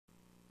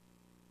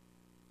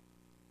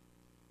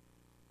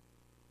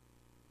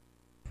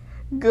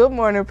Good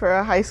morning,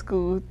 Pearl High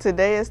School.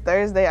 Today is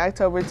Thursday,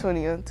 October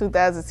 20th,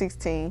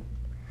 2016.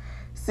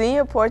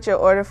 Senior portrait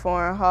order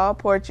form hall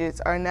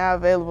portraits are now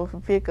available for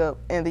pickup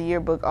in the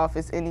yearbook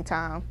office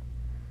anytime.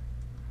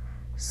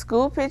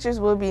 School pictures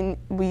will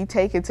be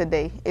taken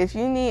today. If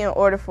you need an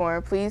order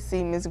form, please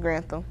see Ms.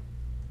 Grantham.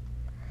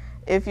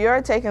 If you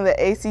are taking the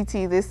ACT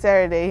this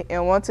Saturday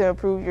and want to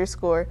improve your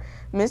score,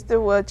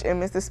 Mr. Welch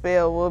and Mr.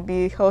 Spell will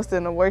be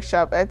hosting a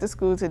workshop at the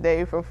school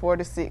today from 4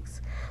 to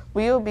 6.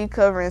 We will be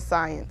covering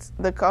science.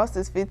 The cost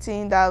is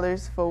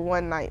 $15 for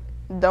one night.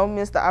 Don't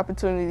miss the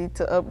opportunity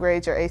to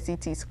upgrade your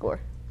ACT score.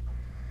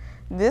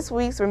 This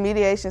week's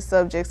remediation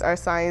subjects are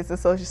science and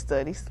social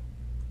studies.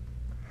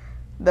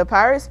 The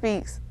Pirate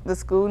Speaks, the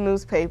school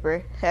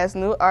newspaper, has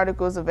new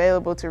articles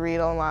available to read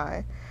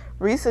online.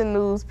 Recent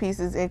news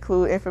pieces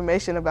include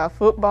information about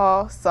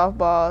football,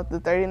 softball, the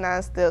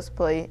 39 Steps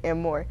play,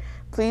 and more.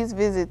 Please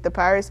visit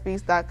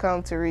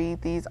thepiratespeaks.com to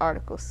read these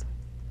articles.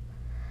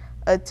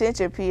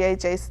 Attention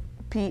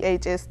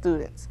PHS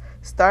students.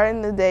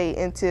 Starting today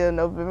until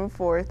November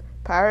 4th,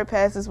 Pirate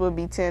Passes will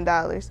be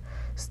 $10.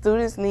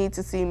 Students need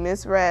to see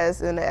Miss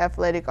Raz in the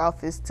athletic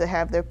office to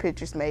have their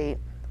pictures made.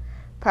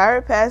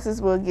 Pirate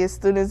Passes will get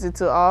students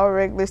into all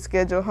regular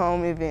scheduled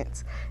home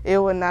events. It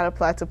will not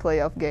apply to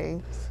playoff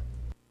games.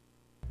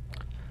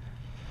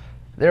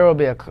 There will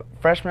be a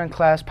freshman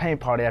class paint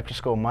party after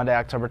school Monday,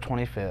 October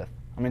 24th,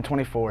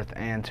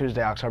 and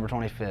Tuesday, October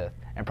 25th,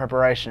 in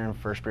preparation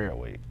for Spirit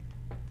Week.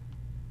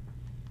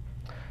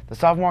 The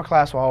sophomore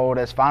class will hold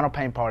its final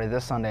paint party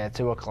this Sunday at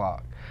 2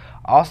 o'clock.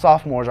 All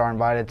sophomores are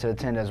invited to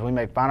attend as we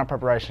make final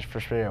preparations for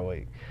Spirit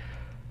Week.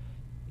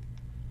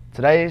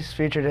 Today's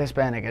featured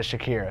Hispanic is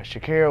Shakira.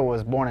 Shakira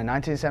was born in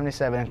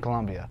 1977 in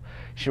Colombia.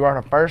 She wrote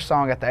her first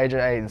song at the age of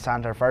 8 and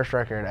signed her first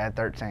record at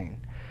 13.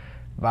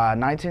 By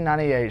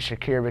 1998,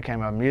 Shakira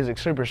became a music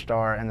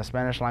superstar in the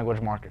Spanish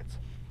language markets.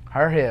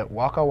 Her hit,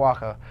 Waka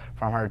Waka,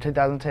 from her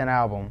 2010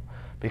 album,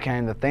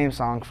 became the theme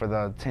song for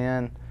the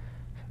 10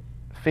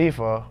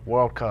 FIFA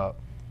World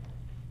Cup.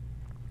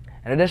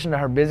 In addition to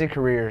her busy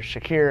career,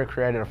 Shakira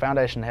created a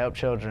foundation to help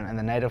children in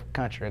the native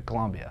country of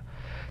Colombia.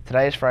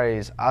 Today's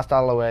phrase,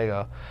 hasta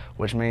luego,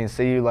 which means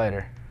see you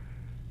later.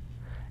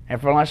 And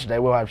for lunch today,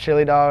 we'll have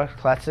chili dog,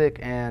 classic,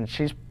 and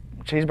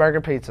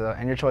cheeseburger pizza,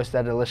 and your choice of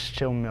that delicious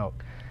chilled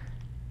milk.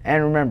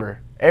 And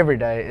remember, every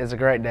day is a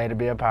great day to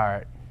be a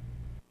pirate.